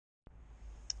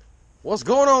What's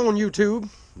going on, YouTube?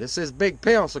 This is Big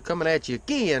Pencil coming at you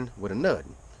again with a nut.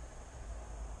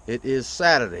 It is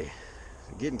Saturday,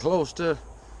 getting close to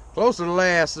the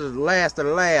last of the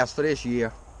last for this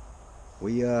year.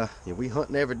 We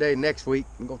hunting every day next week.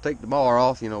 I'm gonna take tomorrow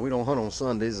off. You know, we don't hunt on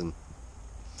Sundays, and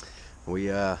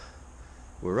we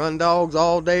run dogs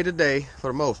all day today for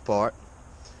the most part.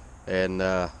 And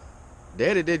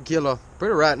Daddy did kill a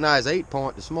pretty right nice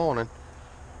 8-point this morning.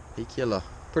 He killed a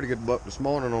pretty good buck this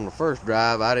morning on the first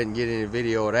drive. I didn't get any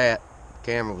video of that. The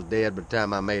camera was dead by the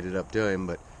time I made it up to him,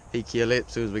 but he killed it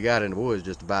as soon as we got in the woods,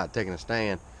 just about taking a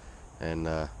stand. And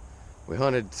we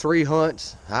hunted 3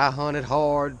 hunts. I hunted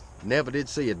hard, never did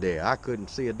see a deer. I couldn't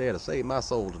see a deer to save my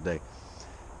soul today.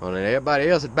 Well, everybody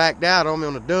else had backed out on me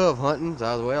on the dove hunting, so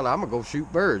I was, well, I'm gonna go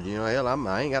shoot birds. You know, hell,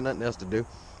 I ain't got nothing else to do.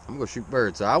 I'm gonna shoot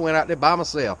birds. So I went out there by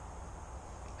myself.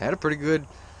 Had a pretty good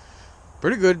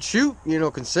shoot, you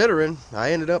know, considering.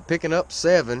 I ended up picking up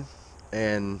 7,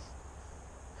 and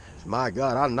my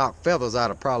God, I knocked feathers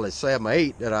out of probably 7 or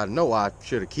 8 that I know I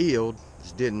should have killed.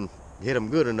 Just didn't hit them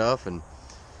good enough, and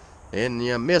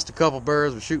you know, missed a couple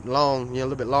birds with shooting long, you know, a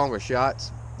little bit longer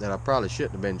shots that I probably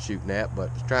shouldn't have been shooting at,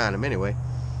 but was trying them anyway.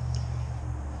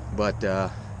 But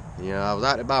you know, I was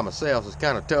out there by myself, so it's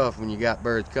kind of tough when you got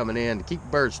birds coming in. To keep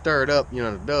birds stirred up, you know,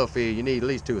 in a dove field, you need at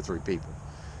least 2 or 3 people.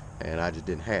 And I just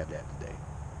didn't have that today.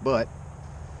 But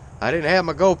I didn't have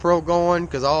my GoPro going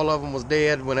because all of them was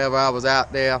dead whenever I was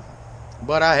out there.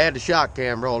 But I had the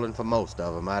Shotkam rolling for most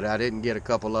of them. I didn't get a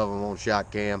couple of them on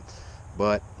Shotkam,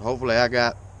 but hopefully I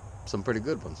got some pretty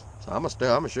good ones. So I'm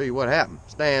gonna show you what happened.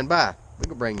 Stand by. We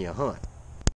can bring you a hunt.